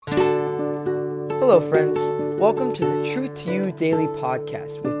Hello, friends. Welcome to the Truth to You Daily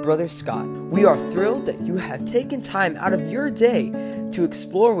Podcast with Brother Scott. We are thrilled that you have taken time out of your day to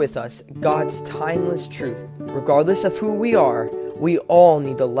explore with us God's timeless truth. Regardless of who we are, we all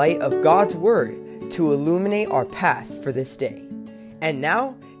need the light of God's Word to illuminate our path for this day. And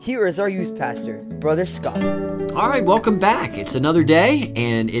now, here is our youth pastor, Brother Scott. All right, welcome back. It's another day,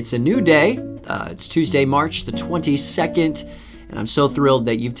 and it's a new day. It's Tuesday, March the 22nd. And I'm so thrilled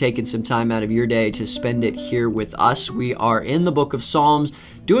that you've taken some time out of your day to spend it here with us. We are in the book of Psalms,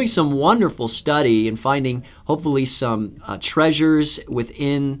 doing some wonderful study and finding hopefully some treasures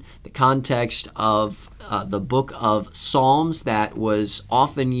within the context of the book of Psalms that was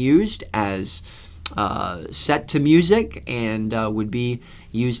often used as set to music and would be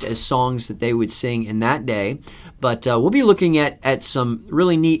used as songs that they would sing in that day. But we'll be looking at some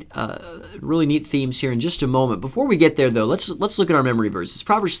really neat themes here in just a moment. Before we get there, though, let's look at our memory verses.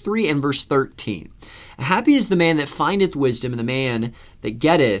 Proverbs 3 and verse 13. Happy is the man that findeth wisdom, and the man that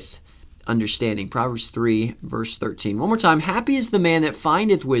getteth understanding. Proverbs 3, verse 13. One more time. Happy is the man that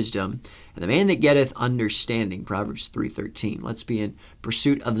findeth wisdom, and the man that getteth understanding. Proverbs 3:13. Let's be in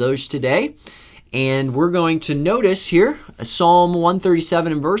pursuit of those today. And we're going to notice here Psalm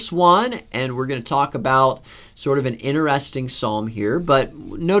 137 and verse 1, and we're going to talk about sort of an interesting psalm here. But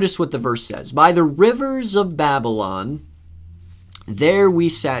notice what the verse says. By the rivers of Babylon, there we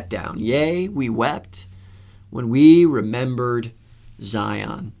sat down. Yea, we wept when we remembered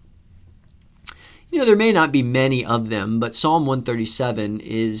Zion. You know, there may not be many of them, but Psalm 137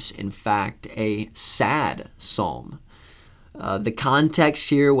 is, in fact, a sad psalm. The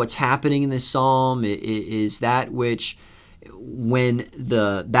context here, what's happening in this psalm, is that which, when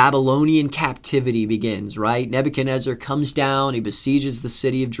the Babylonian captivity begins, right? Nebuchadnezzar comes down, he besieges the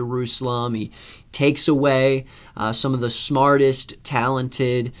city of Jerusalem, he takes away some of the smartest,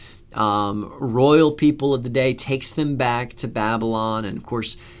 talented, royal people of the day, takes them back to Babylon, and of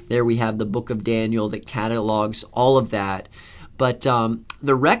course, there we have the book of Daniel that catalogs all of that. But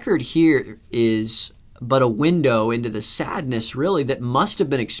the record here is but a window into the sadness, really, that must have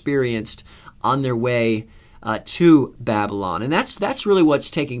been experienced on their way to Babylon. And that's really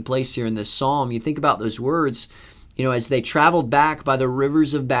what's taking place here in this psalm. You think about those words, you know, as they traveled back by the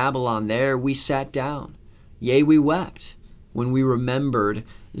rivers of Babylon, there we sat down. Yea, we wept when we remembered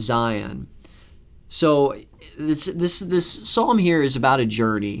Zion. So this psalm here is about a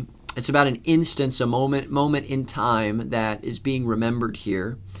journey. It's about an instance, a moment in time that is being remembered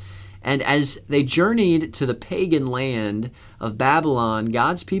here. And as they journeyed to the pagan land of Babylon,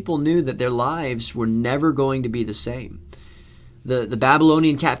 God's people knew that their lives were never going to be the same. The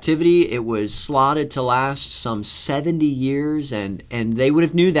Babylonian captivity, it was slotted to last some 70 years, and they would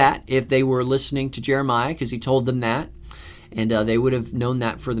have knew that if they were listening to Jeremiah, because he told them that, and they would have known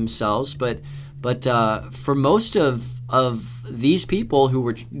that for themselves. But for most of these people who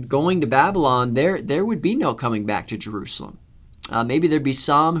were going to Babylon, there would be no coming back to Jerusalem. Maybe there'd be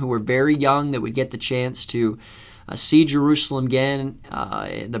some who were very young that would get the chance to see Jerusalem again,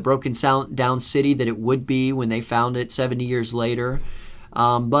 the broken down city that it would be when they found it 70 years later.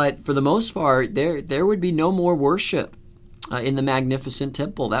 But for the most part, there would be no more worship in the magnificent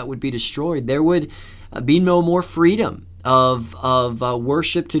temple. That would be destroyed. There would be no more freedom of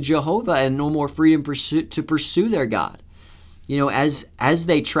worship to Jehovah, and no more freedom to pursue their God. You know, as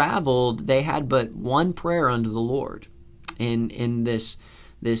they traveled, they had but one prayer unto the Lord. In this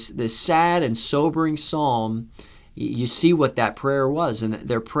sad and sobering psalm, you see what that prayer was. And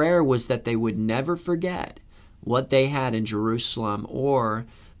their prayer was that they would never forget what they had in Jerusalem or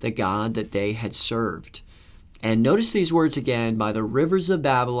the God that they had served. And notice these words again, by the rivers of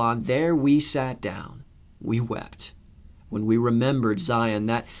Babylon, there we sat down. We wept when we remembered Zion.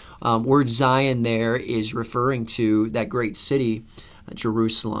 That word Zion there is referring to that great city,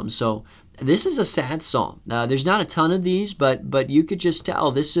 Jerusalem. So this is a sad psalm. There's not a ton of these, but you could just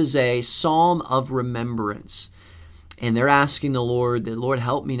tell this is a psalm of remembrance. And they're asking the Lord,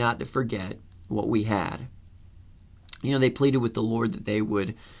 help me not to forget what we had. You know, they pleaded with the Lord that they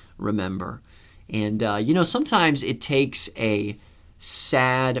would remember. And, sometimes it takes a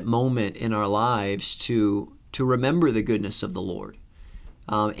sad moment in our lives to remember the goodness of the Lord.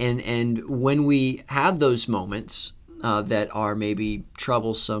 And when we have those moments, that are maybe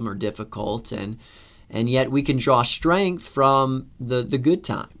troublesome or difficult, and yet we can draw strength from the good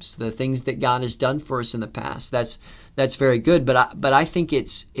times, the things that God has done for us in the past. That's very good, but I think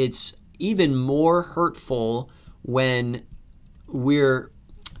it's even more hurtful when we're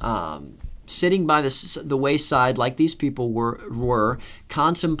sitting by the wayside like these people were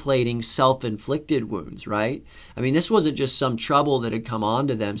contemplating self-inflicted wounds, right? I mean, this wasn't just some trouble that had come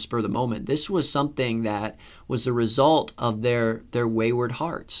onto them spur of the moment. This was something that was the result of their wayward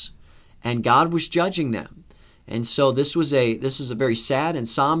hearts, and God was judging them. And so this is a very sad and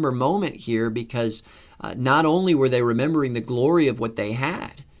somber moment here, because not only were they remembering the glory of what they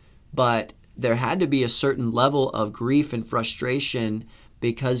had, but there had to be a certain level of grief and frustration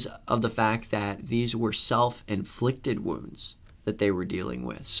because of the fact that these were self-inflicted wounds that they were dealing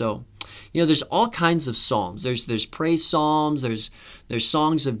with. So, there's all kinds of psalms. There's praise psalms. There's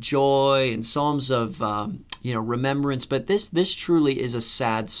songs of joy and psalms of remembrance. But this truly is a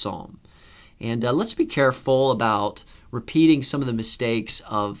sad psalm. And let's be careful about repeating some of the mistakes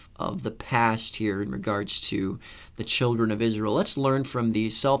of the past here in regards to the children of Israel. Let's learn from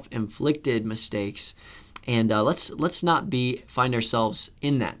these self-inflicted mistakes, and let's not find ourselves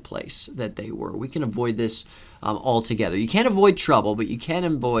in that place that they were. We can avoid this altogether. You can't avoid trouble, but you can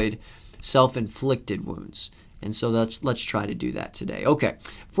avoid self-inflicted wounds. And so let's try to do that today. Okay,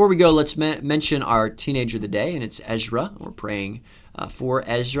 before we go, let's mention our teenager of the day, and it's Ezra. We're praying for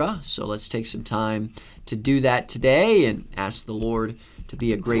Ezra, so let's take some time to do that today and ask the Lord to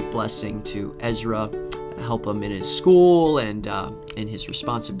be a great blessing to Ezra, help him in his school and in his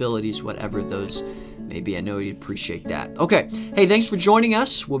responsibilities, whatever those may be. I know he'd appreciate that. Okay, hey, thanks for joining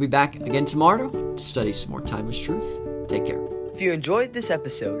us. We'll be back again tomorrow to study some more timeless truth. Take care. If you enjoyed this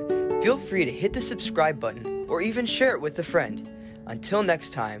episode, feel free to hit the subscribe button or even share it with a friend. Until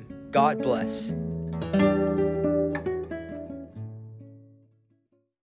next time, God bless.